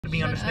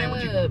me understand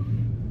what you.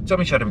 Tell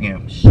me shut up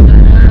again. Shut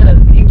up.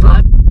 You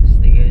lied this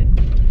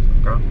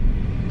nigga. Girl.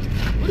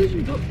 What did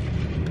you do?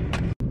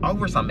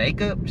 Over some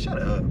makeup?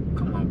 Shut up.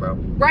 Come on, bro.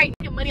 Right,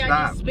 the money Stop,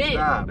 I just spent.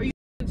 stop. Are you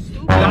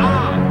stupid?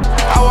 Stop.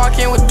 I walk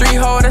in with 3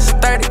 hoes, that's a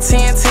 30,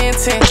 10, 10,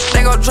 10.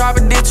 They gon' drop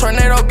a dick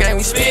tornado game,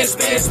 we spin,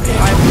 spin, spin.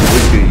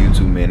 What's good,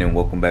 YouTube, man, and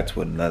welcome back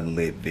to another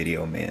lit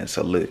video, man.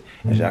 So look,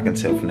 as y'all can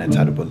tell from that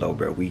title below,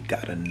 bro, we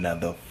got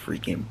another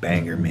freaking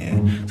banger,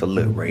 man. So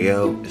look,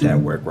 Rael is at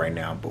work right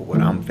now, but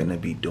what I'm finna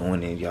be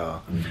doing is,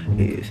 y'all,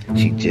 is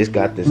she just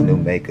got this new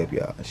makeup,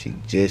 y'all. She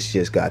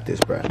just got this,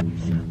 bro.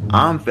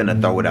 I'm finna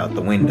throw it out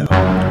the window.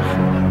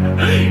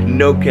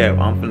 No cap,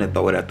 I'm finna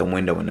throw it out the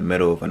window in the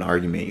middle of an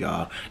argument,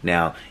 y'all.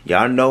 Now,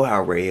 y'all know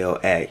how Rael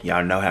act.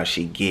 Y'all know how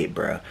she get,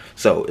 bro.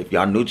 So if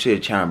y'all new to the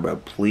channel, bro,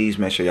 please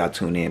make sure y'all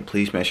tune in.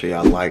 Please make sure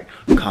y'all like,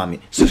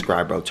 comment,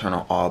 subscribe, bro. Turn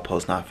on all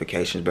post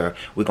notifications, bro.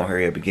 We're gonna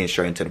hurry up and get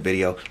straight into the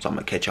video. So I'm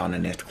gonna catch y'all in the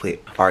next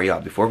clip. Alright,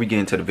 y'all, before we get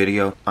into the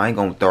video, I ain't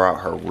gonna throw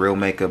out her real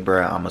makeup,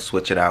 bro. I'm gonna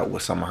switch it out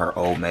with some of her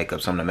old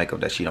makeup, some of the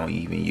makeup that she don't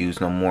even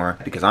use no more.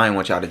 Because I ain't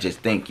want y'all to just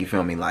think, you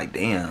feel me, like,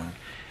 damn,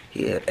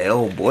 he an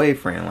old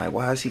boyfriend, like,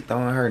 why is he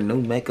throwing her new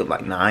makeup?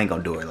 Like, nah, I ain't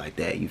gonna do her like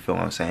that, you feel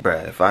what I'm saying?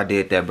 Bruh, if I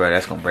did that, bruh,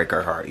 that's gonna break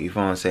her heart, you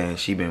feel what I'm saying?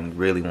 She been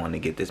really wanting to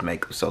get this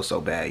makeup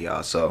so bad,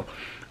 y'all. So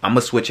I'm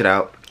gonna switch it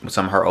out with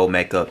some of her old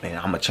makeup, and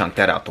I'm gonna chunk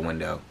that out the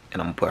window, and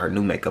I'm gonna put her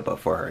new makeup up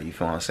for her, you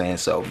feel what I'm saying?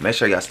 So make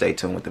sure y'all stay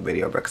tuned with the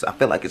video, bruh, because I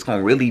feel like it's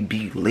gonna really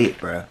be lit,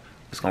 bruh.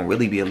 It's gonna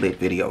really be a lit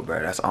video,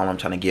 bruh. That's all I'm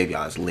trying to give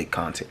y'all is lit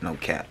content, no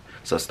cap.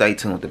 So stay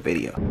tuned with the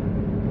video.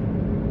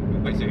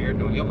 Wait, so you're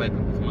doing your makeup?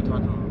 Someone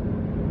talk to him.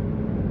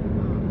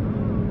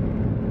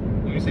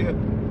 Let me see it.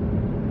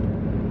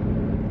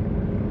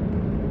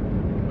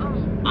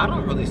 I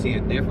don't really see a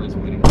difference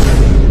with it.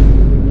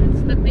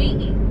 That's the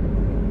thing.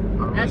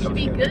 That should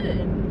be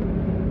good.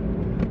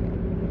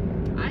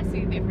 I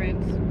see a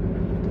difference.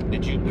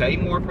 Did you pay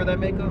more for that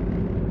makeup?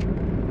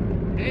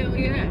 Hell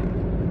yeah.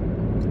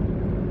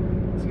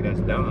 See, that's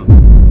dumb.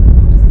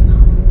 It's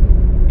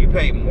not. You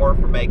pay more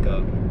for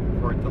makeup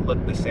for it to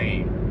look the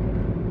same.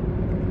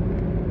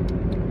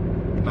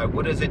 Like,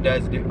 what does it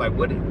does? Like,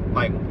 what?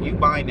 Like, you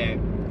buying that?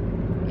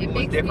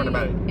 What's different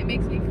about it? It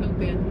makes me feel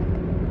good.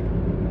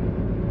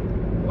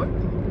 What?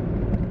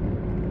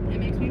 It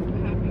makes me feel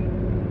happy.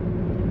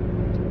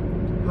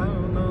 I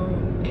don't know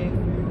if you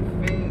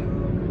feel.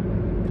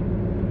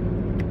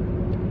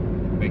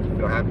 Make you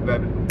feel happy,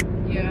 baby?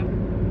 Yeah.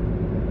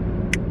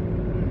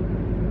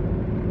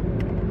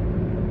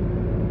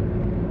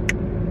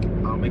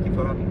 I'll make you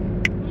feel happy.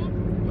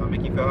 I'll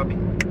make you feel happy.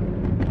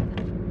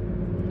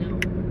 No.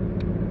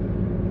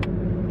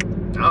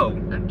 No.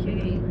 I'm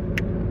kidding.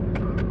 I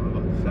was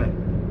about to say.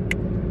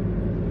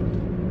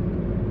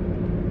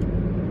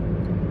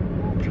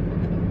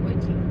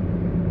 Would you?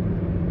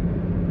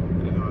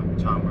 You know,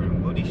 Tom wearing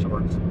booty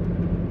shorts.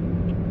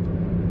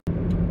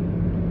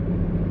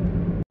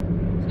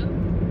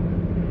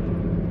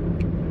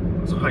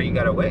 So how you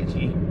got a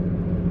wedgie?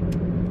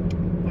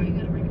 Why you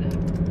gotta bring it up?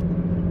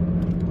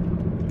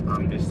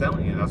 I'm just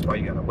telling you, that's why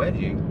you got a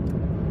wedgie.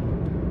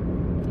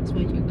 That's why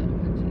you got a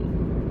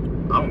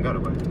wedgie. I don't got a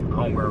wedgie. I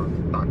don't wear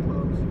thought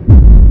clothes.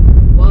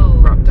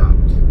 Whoa. Crop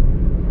tops.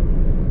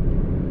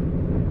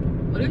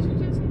 What did you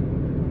just say?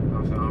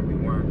 I said I don't be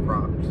wearing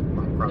crops,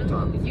 like crop No,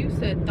 tops. you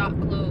said thought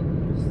clothes.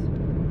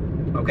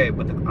 Okay,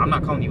 but I'm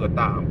not calling you a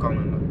thought. I'm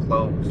calling them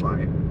clothes,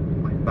 like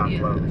thought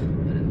clothes.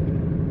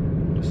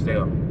 Whatever. But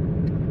still.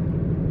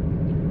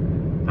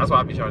 That's why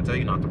I be trying to tell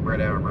you not to wear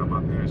that around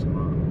my parents. You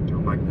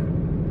don't like that.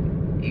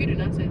 You did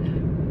not say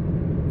that.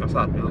 That's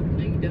how I do it.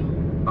 No, you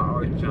don't. I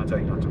always be trying to tell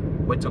you not to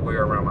what to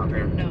wear around my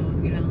parents. No,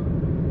 you don't.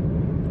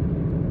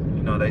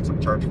 You know they some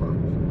church folks.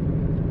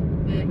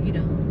 But you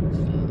don't.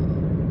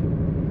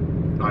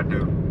 I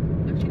do.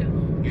 But you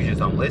don't. You just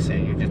don't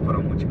listen. You just put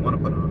on what you want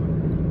to put on.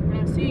 We're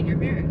not seeing your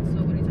parents, so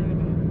what are you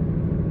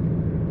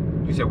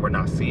talking You said we're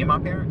not seeing my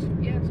parents?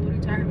 about? Yeah, so what are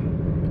you talking about?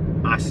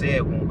 I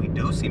said when we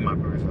do see my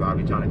parents, I'll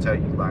be trying to tell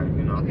you, like,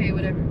 you know, Okay,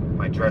 whatever.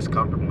 like dress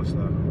comfortable and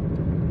stuff.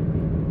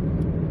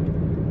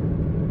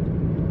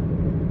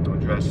 Don't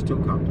dress too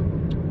comfortable.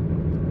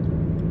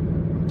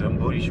 Them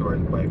booty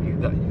shorts, boy. You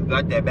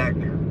got that back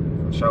there.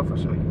 For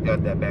sure. You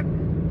got that back there.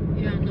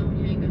 Yeah, no,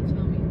 you ain't gonna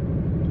tell me.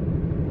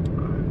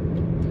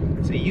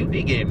 Alright. See, you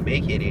be getting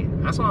big headed.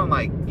 That's why I'm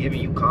like giving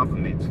you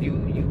compliments. You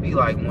be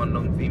like one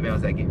of them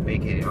females that get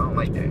big headed. I don't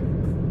like that.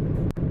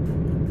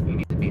 You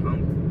need to be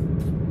humble.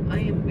 I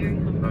am very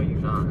humble. No, you're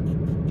not.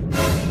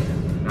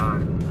 You're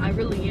not. I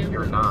really am.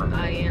 You're not.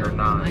 I am. You're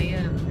not. I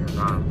am. You're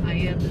not. I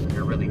am.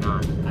 You're really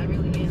not. I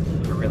really am.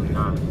 You're really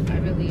not. I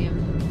really am.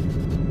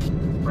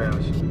 Well,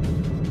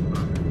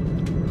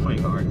 I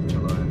ain't gonna argue with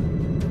your life.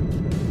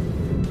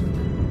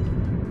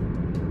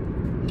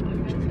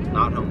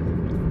 Not humble.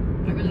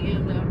 I really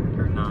am, though.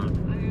 You're not.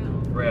 I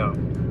am. Real.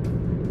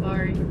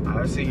 Sorry.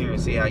 I sit here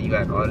and see how you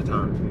act all the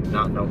time. You're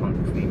not no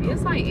humble female.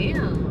 Yes, I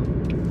am.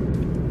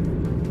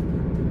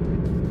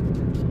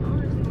 I don't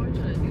understand what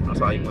you're trying to do. That's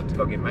why you went to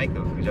go get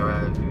makeup, because your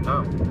ass, you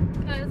know.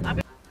 Because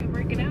I've been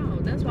breaking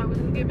out. That's why we're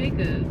gonna get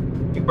makeup.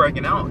 You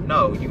breaking out?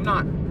 No, you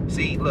not.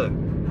 See, look,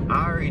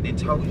 I already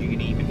told you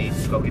didn't even need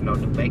to go get no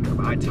new makeup.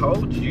 I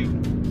told you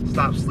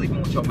stop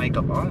sleeping with your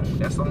makeup on.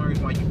 That's the only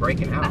reason why you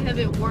breaking out. I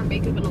haven't worn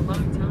makeup in a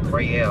long time.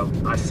 Rael,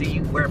 I see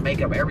you wear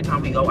makeup every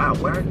time we go out.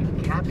 Why are you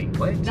capping?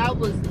 What? That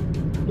was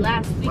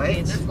last weekend. What?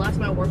 That's the last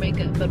time I wore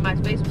makeup, but my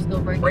face was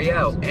still breaking.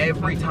 Rael,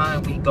 every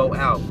time we go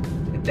out,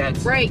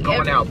 that's right,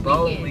 going every out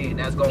bowling, weekend.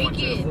 that's going to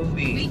the Weekend.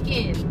 movies.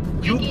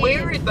 Weekend. You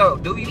wear it though,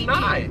 do you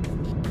not?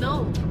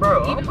 No.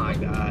 Bro, Even- oh my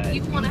God.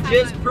 even when I have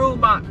just my-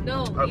 proved my...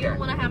 No, Okay. even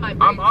when I have my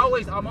I'm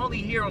only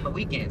here on the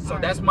weekends, so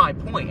Alright. that's my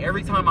point.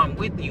 Every time I'm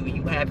with you,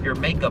 you have your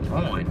makeup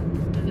on.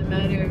 doesn't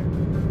matter.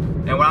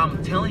 And what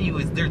I'm telling you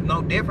is there's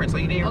no difference, so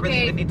you didn't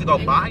really even need to go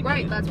and- buy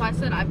right, it. that's why I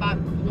said I bought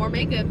more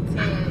makeup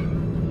to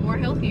more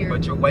healthier.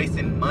 But you're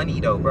wasting money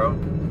though, bro.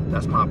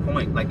 That's my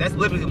point. Like, that's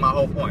literally my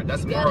whole point.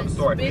 That's the you moral of gotta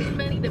the story. spend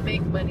money to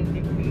make money.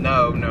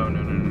 No.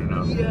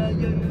 Yeah.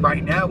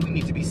 Right now, we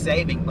need to be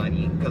saving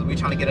money because we're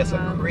trying to get us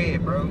a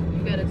crib, bro.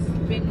 You gotta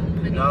spend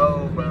money.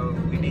 No, bro.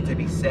 We need to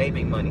be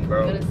saving money, You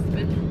bro. gotta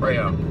spend money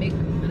Bro. to make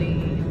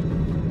money.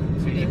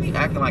 So you be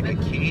acting like a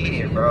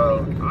kid,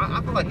 bro.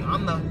 I feel like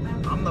I'm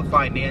the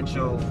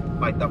financial,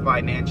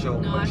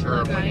 No, I feel mature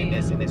like I one in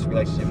am. this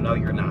relationship. No,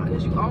 you're not.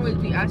 Because you always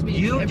be asking me to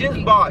do You just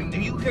everything bought. for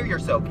Do you hear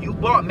yourself? You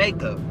bought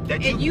makeup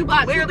that And you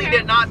bought clearly two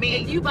did not And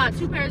need. you bought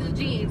 2 pairs of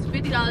jeans,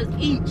 $50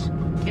 each,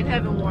 and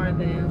haven't worn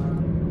them.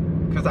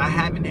 Because I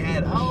haven't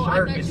had a Oh, I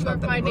shirt thought and you were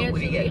stuff to put with it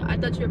financially. yet. I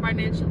thought you were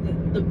financially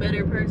the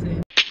better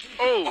person,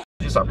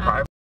 Just a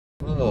private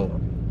school.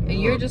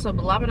 and you're just a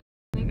blobbing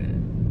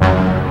nigga.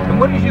 And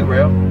what is you,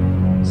 real?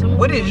 Someone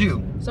What who is wants-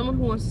 you? Someone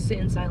who wants to sit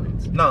in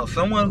silence. No,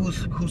 someone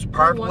who's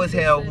prideful wants as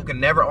to hell, sit- who can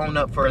never own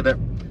up further.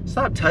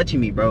 Stop touching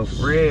me, bro.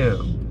 For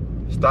real.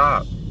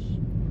 Stop.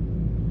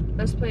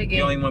 Let's play a You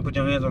don't game. even want to put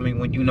your hands on me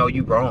when you know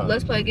you wrong.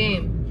 Let's play a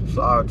game.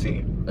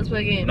 Salty. Let's play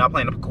a You're game. not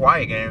playing a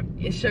quiet game.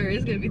 It sure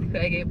is gonna be the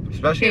quiet game.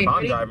 Especially Okay, if I'm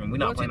ready? driving. We're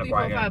not 1, 2, playing a 3,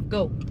 quiet 4, game. 5,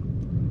 go.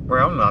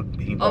 Bro, I'm not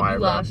being Oh, quiet, you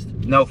bro. lost.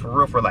 No, for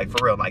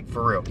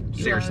real.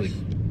 You Seriously. lost.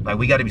 Like,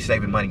 we got to be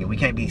saving money. We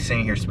can't be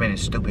sitting here spending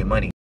stupid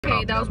money.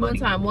 Okay, that was one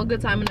time. One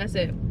good time, and that's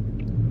it.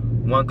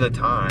 One good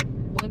time.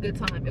 One good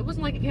time. It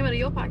wasn't like it came out of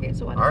your pocket,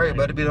 so I All right,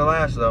 better be the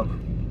last, though.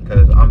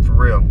 Because I'm for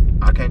real.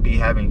 I can't be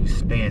having you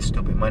spend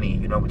stupid money.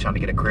 You know, we're trying to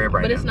get a crib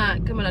right But now. it's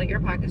not coming out of your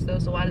pockets, though,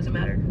 so why does it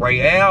matter?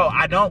 Rael,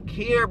 I don't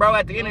care, bro.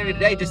 At the end of the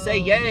day, just say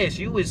yes.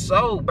 You is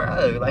so,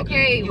 bro. Like,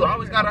 Okay, you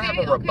always gotta have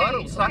a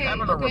rebuttal. Stop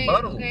having a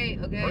rebuttal. Okay.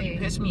 Bro, you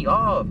piss me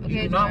off. Okay,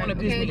 You do not Jabari, want to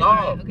piss okay, me Jabari,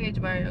 off. Okay,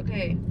 Jabari,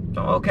 okay.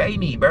 Don't okay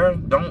me, bro.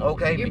 Don't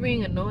okay You're me.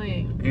 being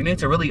annoying. You need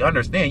to really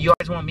understand. You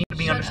always want me to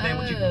be understand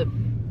what you.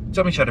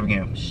 Tell me, shut up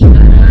again, Shut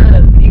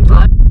up. You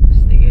lied,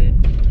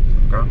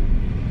 nigga. girl.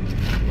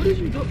 What did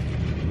you do?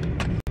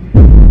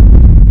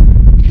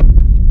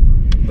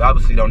 You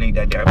obviously don't need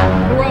that, there.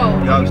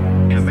 Bro, You obviously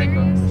you can't make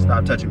up. serious?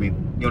 Stop touching me. You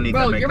don't need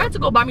Bro, that you're makeup. about to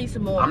go buy me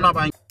some more. I'm not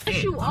buying Yes,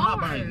 shit. you I'm not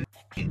are. buying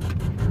shit.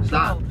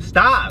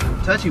 Stop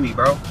touching me,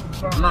 bro.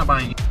 I'm not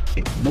buying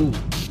shit. Move.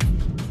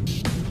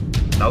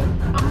 No.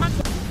 I'm not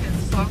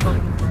fucking talk on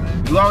you,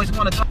 bro. You always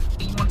want to talk.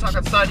 You want to talk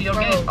outside of your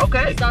Bro, game.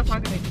 Okay. Stop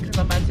talking to me because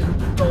I'm about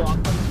to go off.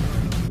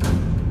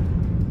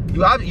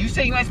 You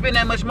say you ain't spend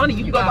that much money. You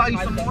can You go got buy you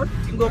 5 some minutes. more.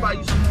 You can go buy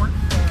you some more.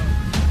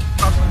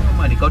 Talk some more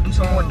money. Go do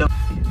some more dumb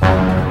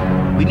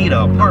shit. We need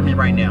an apartment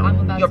right now. I'm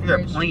about You over to here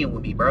hurt you. playing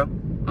with me, bro.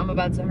 I'm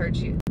about to hurt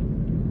you.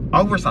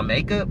 Over some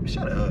makeup?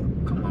 Shut up.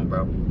 Come on,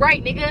 bro.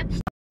 Right, nigga.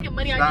 Fucking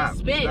money I just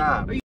spent.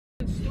 Stop. Are you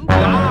fucking stupid?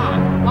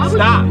 Stop. Why would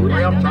Stop. you do that,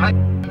 Bro, I'm dumb?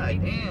 trying.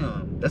 Like,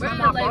 damn. That's Bro,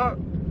 not my like-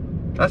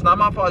 fault. That's not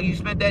my fault. You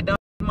spent that dumb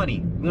money.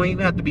 You don't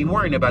even have to be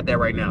worrying about that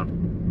right now.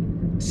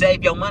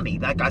 Save your money,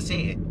 like I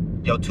said.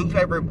 Your 2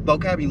 favorite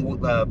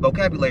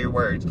vocabulary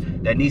words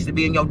that needs to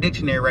be in your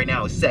dictionary right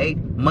now is save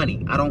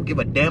money. I don't give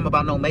a damn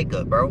about no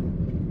makeup, bro.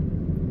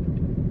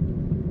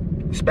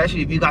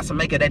 Especially if you got some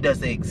makeup that does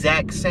the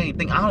exact same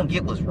thing. I don't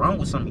get what's wrong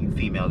with some of you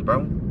females, bro.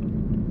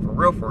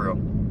 For real.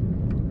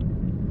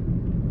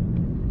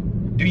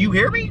 Do you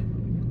hear me?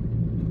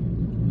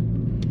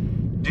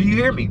 Do you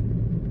hear me?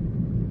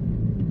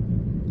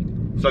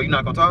 So you're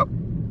not gonna talk?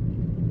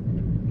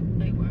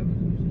 Like, why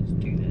would you just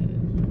do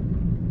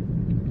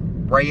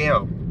that?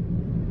 Rael,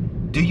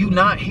 do you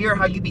not hear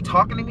how you be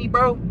talking to me,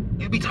 bro?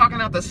 You be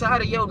talking out the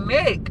side of your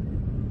neck.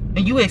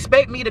 And you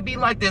expect me to be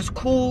like this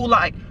cool,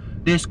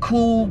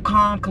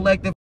 calm,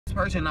 collective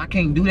person. I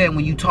can't do that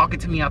when you talking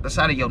to me out the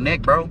side of your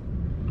neck, bro.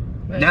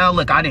 Right. Now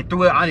look, I didn't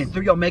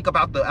threw your makeup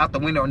out the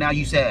window, now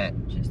you sad.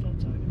 Just stop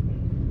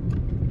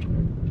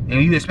talking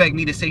And you expect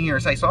me to sit here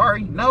and say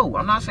sorry? No,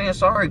 I'm not saying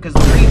sorry, because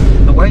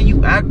the way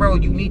you act, bro,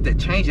 you need to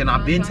change it. And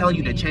I've been telling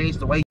you to change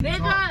the way to me. you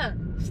talk.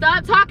 Nigga,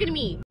 stop talking to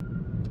me.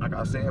 Like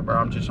I said, bro,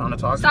 I'm just trying to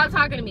talk. Stop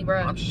talking to me, bro.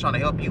 I'm just trying to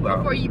help you out.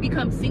 Before you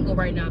become single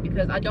right now,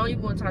 because I don't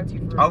even want to talk to you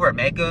for real. Over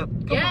makeup?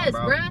 Come Yes,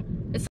 on, bro.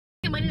 bruh. It's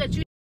fucking money that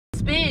you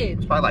spend.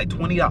 It's probably like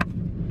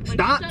 $20.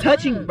 Stop shut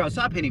touching up. me, bro.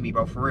 Stop hitting me,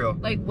 bro, for real.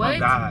 Like, what? Oh,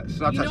 God.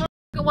 Stop You touching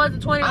know it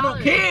wasn't $20. I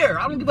don't care.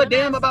 I don't give a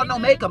damn about no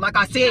makeup. Like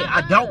I said,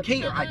 I don't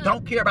care. I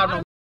don't care about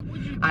no.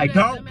 I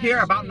don't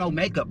care about no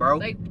makeup, bro.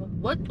 Like,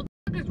 what the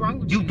What is wrong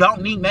with You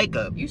don't need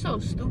makeup. You so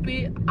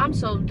stupid. I'm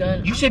so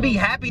done. You should be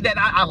happy that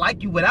I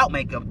like you without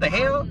makeup. The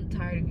hell? I'm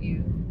tired of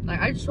you. Like,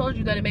 I just told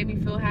you that it made me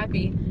feel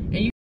happy, and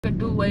you can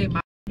do away with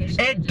my shit.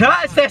 It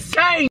does the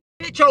same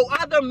shit your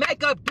other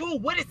makeup do.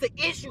 What is the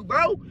issue,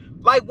 bro?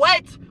 Like,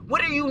 what?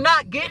 What are you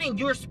not getting?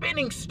 You're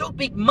spending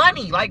stupid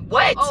money. Like,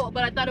 what? Oh,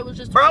 but I thought it was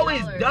just $20. Bro,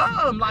 it's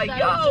dumb. Like,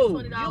 yo,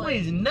 you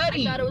is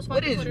nutty.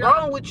 What is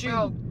wrong with you?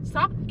 Bro,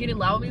 stop getting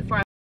loud with me before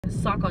I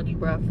sock on you,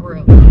 bro. For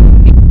real.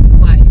 Be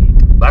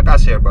quiet. Like I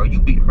said, bro, you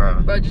beat,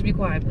 bro. Bro, just be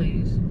quiet,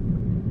 please.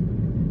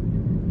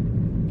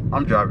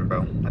 I'm driving,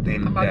 bro. At the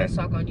end I'm of the about day, to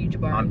sock on you,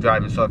 Jabari. I'm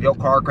driving. So if your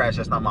car crashed,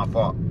 that's not my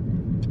fault.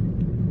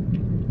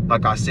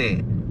 Like I said,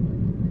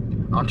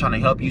 I'm trying to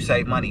help you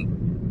save money.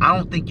 I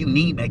don't think you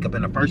need makeup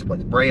in the first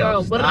place, bro.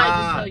 Bro, what did I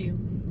just Stop. tell you?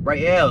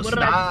 Rael, What did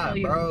I just stop, tell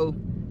you? bro.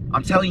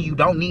 I'm telling you, you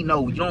don't need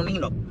no.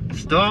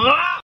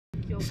 Stop.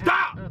 Yo,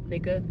 Stop. Up,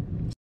 nigga.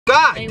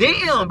 God Hey,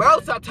 damn, bro.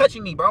 Stop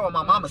touching me, bro.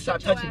 My mama, stop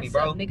Shut your touching me, ass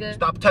bro. up, nigga.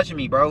 Stop touching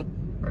me, bro.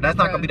 That's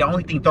not Bro. gonna be the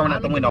only thing thrown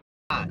out the window.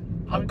 I On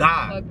don't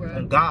God. give a fuck, bro.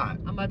 On God.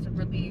 I'm about to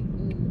relieve.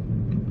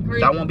 Ooh.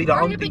 That won't be the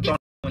Hurry only up thing and thrown get out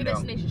to the your window.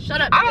 destination.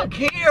 Shut up, I nigga. don't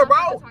care, bro.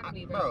 Stop talking to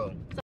me, Bro,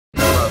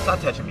 stop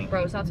touching me.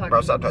 Bro, stop talking.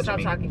 Bro, stop touching Stop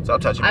me. talking.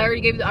 Stop touching me. I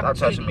already gave you the Stop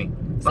opportunity. touching me.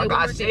 Say Like one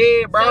I more said,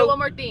 thing. bro. Say one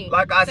more thing.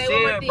 Like I Say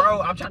one more said, thing.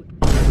 bro. I'm trying.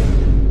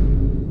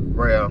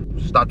 Bro,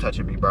 stop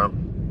touching me, bro.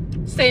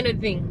 Say another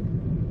thing.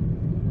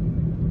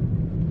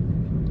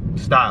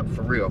 Stop,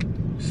 for real.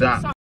 Stop.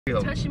 Stop For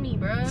real. touching me,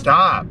 bro.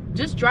 Stop.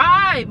 Just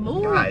drive.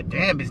 Move. God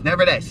damn, it's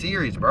never that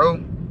serious, bro.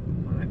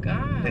 Oh my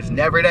God. It's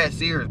never that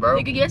serious, bro.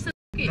 Nigga, yes, it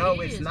No,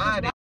 is. it's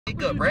not. It's Why would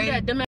makeup, you bro. do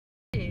that dumb ass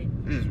shit?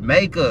 It's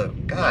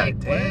makeup. God Like,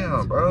 damn,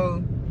 what?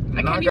 bro.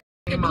 I Knock can't your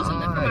even in do something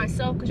my for eye.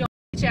 myself because your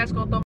bitch ass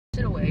gonna throw my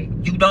shit away.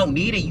 You don't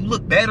need it. You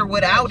look better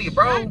without it,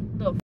 bro. Shut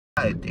the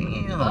God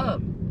damn.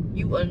 up.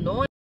 You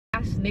annoying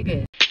ass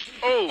nigga.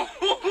 Oh.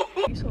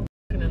 You so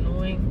fucking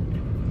annoying.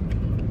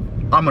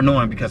 I'm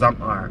annoying because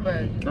I'm alright.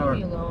 Bro, leave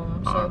me alone.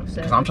 I'm so upset.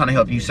 Because I'm trying to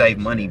help you save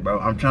money, bro.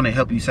 I'm trying to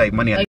help you save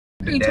money. Like,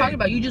 what are you talking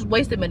about? You just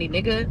wasted money,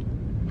 nigga.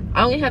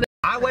 I only have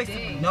I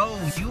wasted. No,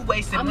 you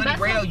wasted I'm money, about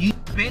bro. to- You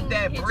spent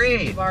that hit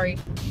bread. you, Jabari.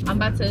 I'm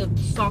about to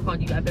stalk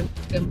on you. I've been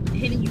fucking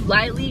hitting you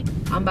lightly.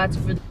 I'm about to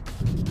really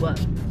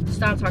what?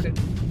 Stop talking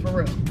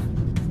for real.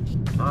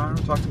 I'll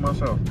talk to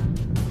myself.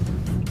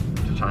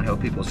 Just trying to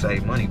help people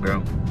save money,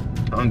 bro.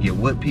 I don't get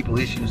what people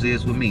issues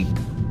is with me.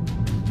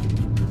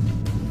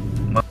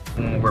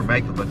 Motherfucker wanna wear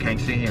makeup but can't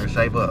sit here and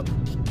save up.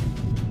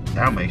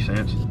 That don't make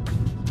sense.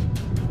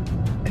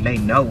 And they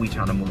know we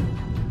trying to move.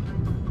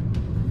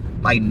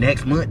 Like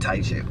next month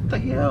type shit. What the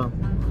hell?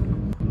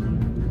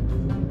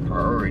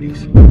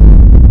 Priorities.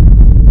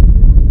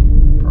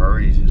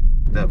 Priorities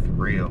is up for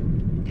real.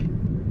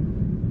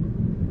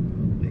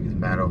 Niggas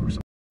mad over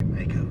some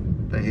makeup.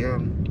 What the hell?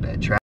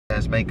 That trash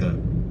ass makeup.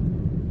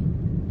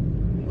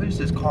 What is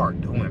this car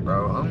doing,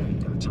 bro? I don't even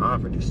got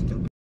time for this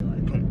stupid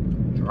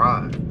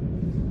drive.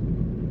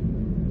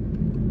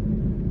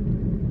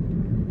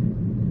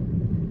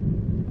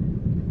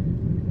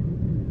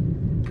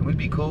 Can we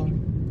be cool?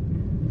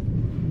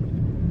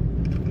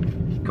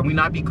 Can we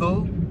not be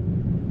cool?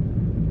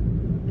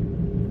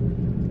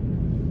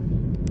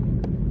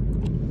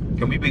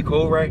 Can we be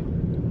cool, Ray?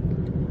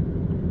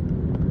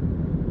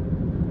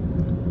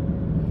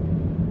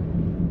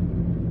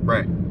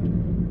 Ray.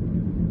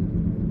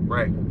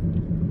 Ray.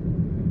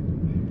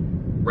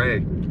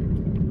 Ray.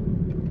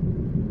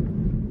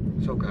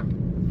 It's okay.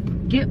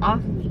 Get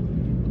off me.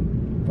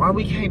 Why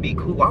we can't be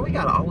cool? Why we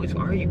gotta always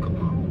argue? Come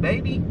on,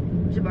 baby.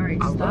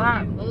 Jabari, I love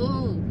stop. you.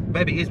 Move.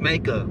 Baby, it's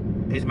makeup.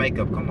 It's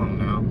makeup. Come on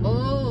now.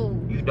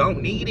 Move. You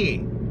don't need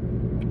it.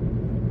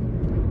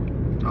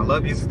 I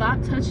love you.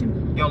 Stop touching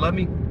me. You don't love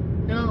me?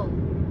 No.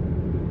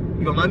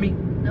 You don't love me?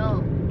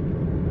 No.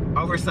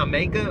 Over some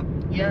makeup?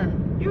 Yeah.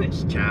 You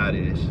is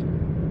childish.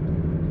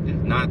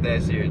 It's not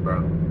that serious, bro.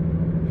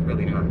 It's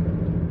really not.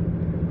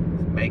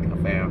 It's makeup,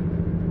 fam.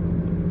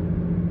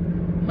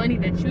 Money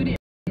that you didn't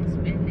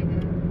spend,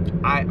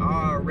 nigga. I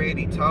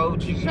already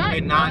told you Shut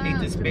did not up, need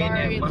to spend Jabari.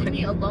 that Leave money.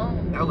 me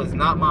alone. That was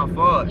not my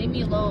fault. Leave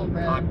me alone,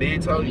 bro. I've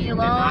been told you Leave you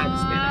me did not alone.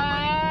 spend that money.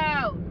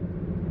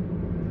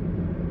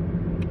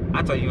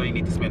 I told you you ain't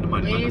need to spend the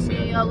money. Leave like I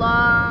me said.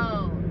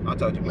 alone. I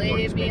told you before you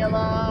Leave spent me it.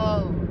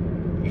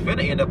 alone. You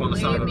finna end up on the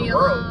side Leave of me the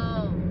road,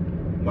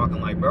 alone.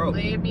 walking like bro.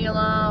 Leave me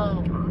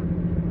alone.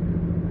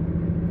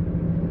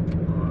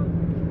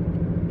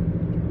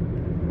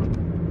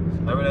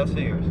 Never that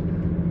serious.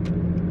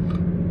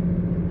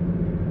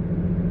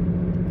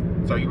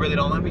 So you really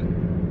don't love me?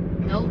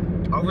 Nope.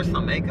 Over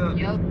some makeup?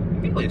 Yep.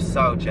 You is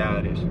so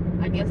childish.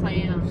 I guess I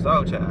am.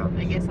 So childish.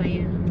 I guess I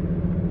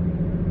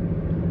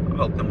am. I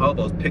hope them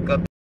hobos pick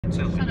up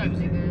too. Shut up, and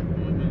use it.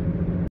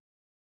 nigga.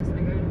 This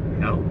nigga.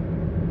 No.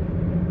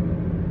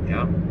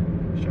 Yeah.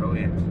 Sure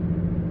is.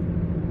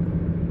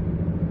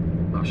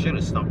 I should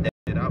have stumped that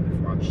shit out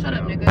before I Shut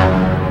up, out. nigga.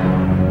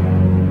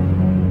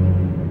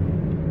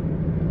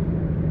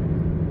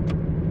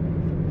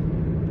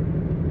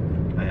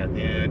 At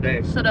the end of the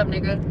day, Shut up,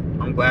 nigga.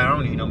 I'm glad I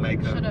don't need no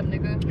makeup. Shut up,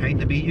 nigga. Hate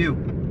to be you.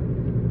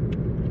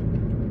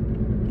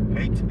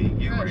 hate to be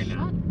you right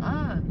now. Shut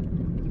up.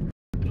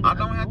 I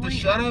don't have to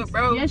shut up,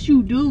 bro. Yes,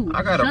 you do.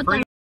 I got a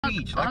freedom of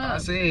speech. Like I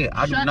said,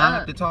 I do not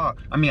have to talk.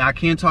 I mean, I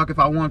can talk if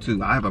I want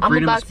to. I have a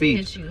freedom of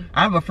speech.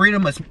 I have a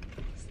freedom of speech.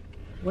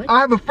 What?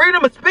 I have a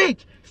freedom of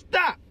speech.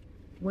 Stop.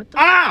 What the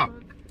fuck?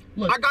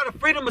 Look, I got a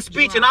freedom of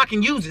speech and I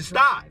can use it.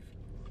 Stop.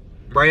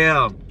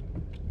 Rael,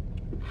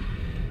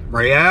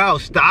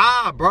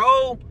 stop,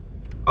 bro.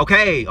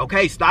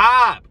 Okay,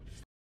 stop.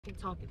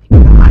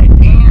 God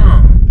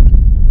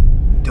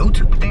damn. Do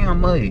too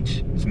damn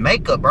much. It's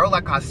makeup, bro,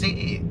 like I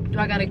said. Do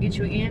I gotta get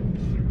you again?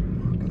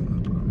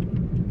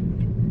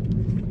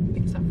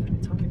 Stop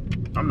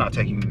talking. I'm not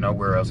taking you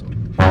nowhere else.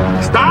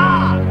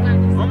 Stop!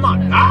 Oh my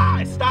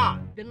God, stop.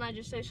 Didn't I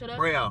just say shut up?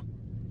 Rael.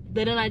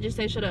 Didn't I just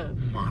say shut up? Oh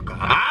my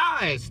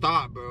God,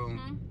 stop, bro.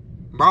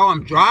 Bro,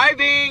 I'm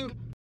driving.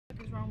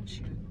 What is wrong with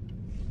you?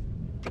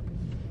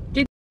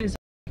 Get this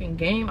fucking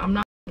game. I'm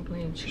not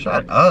playing with you.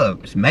 Shut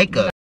up. It's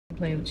makeup. I'm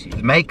playing with you.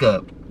 It's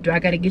makeup. Do I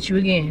gotta get you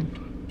again?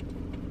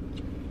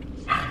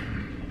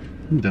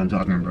 I'm done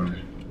talking, bro.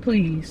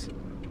 Please.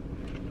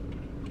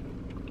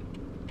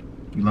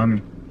 You love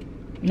me?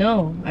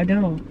 No, I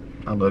don't.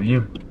 I love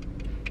you.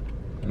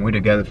 And we're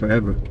together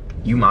forever.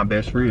 You my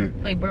best friend.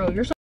 Like, bro,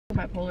 you're so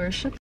bipolar.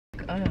 Shut the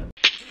fuck up.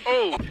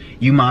 Oh.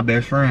 You my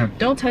best friend.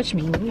 Don't touch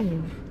me.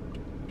 Move.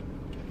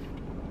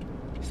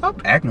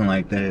 Stop acting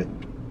like that.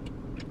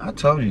 I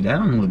told you that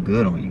don't look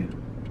good on you.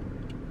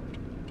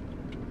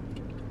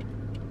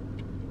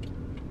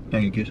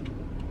 Can you kiss?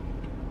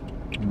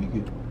 Can you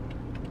kiss?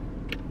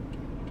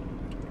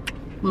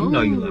 You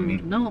know you love me.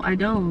 No, I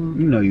don't.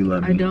 You know you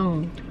love me. I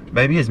don't.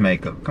 Baby, it's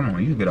makeup. Come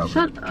on, you get off.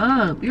 Shut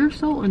up. You're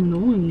so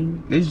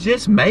annoying. It's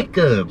just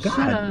makeup. God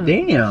Shut up.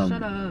 damn.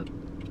 Shut up.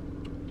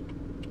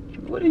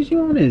 What is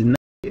you on this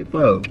shit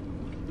for?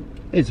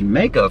 It's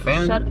makeup,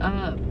 fam. Shut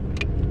up.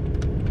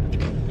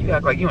 You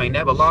act like you ain't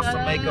never lost Shut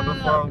some makeup up.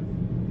 before.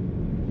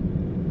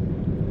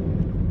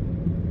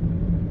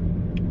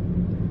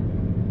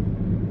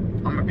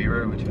 I'm gonna be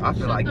real with you. I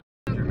feel like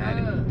you're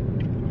dramatic.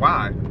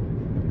 Why?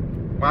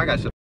 Why I got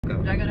shut up?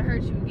 I gotta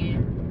hurt you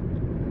again.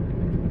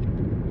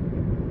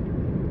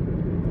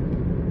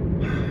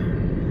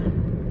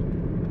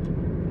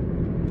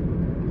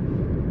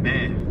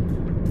 Man.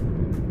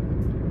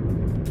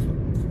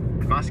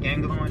 Is my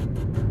skin glowing?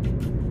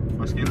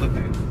 My skin look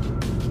good.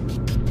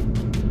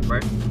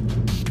 Right?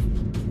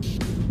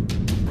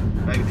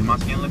 Baby, did my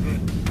skin look good?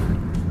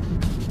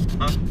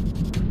 Huh?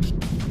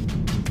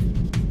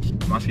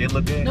 My skin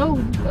look good? No,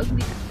 you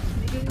ugly.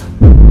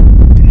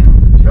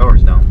 Damn,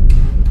 yours don't.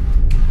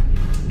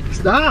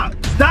 Stop!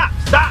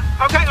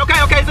 Okay,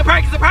 it's a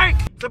prank, it's a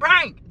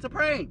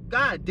prank!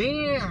 God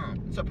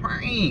damn! It's a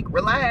prank,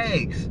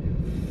 relax.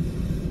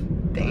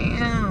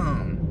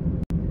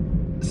 Damn.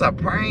 It's a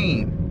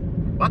prank.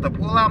 About to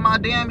pull out my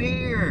damn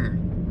hair.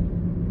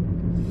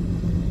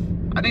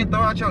 I didn't throw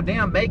out your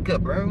damn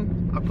makeup, bro.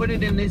 I put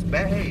it in this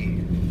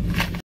bag.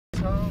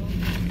 So,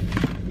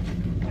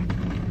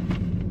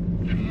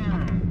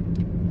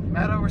 damn.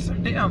 Mad over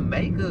some damn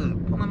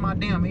makeup. Pulling my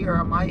damn hair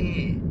out my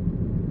head.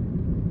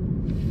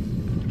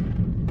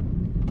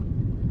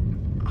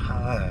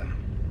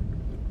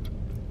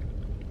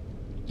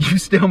 You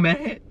still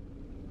mad?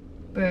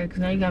 Bruh, cause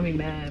now you got me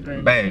mad,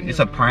 bruh. Babe, it's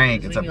a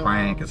prank. It's a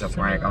prank. It's a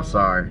prank. I'm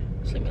sorry.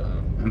 Leave me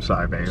alone. I'm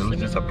sorry, babe. It was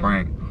just a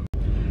prank.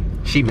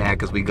 She mad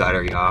because we got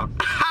her, y'all.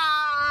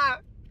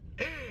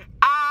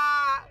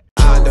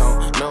 I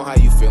don't know how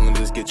you feeling,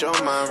 just get your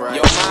mind right.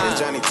 And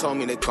Johnny told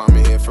me to come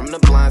in here from the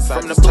blind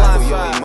side.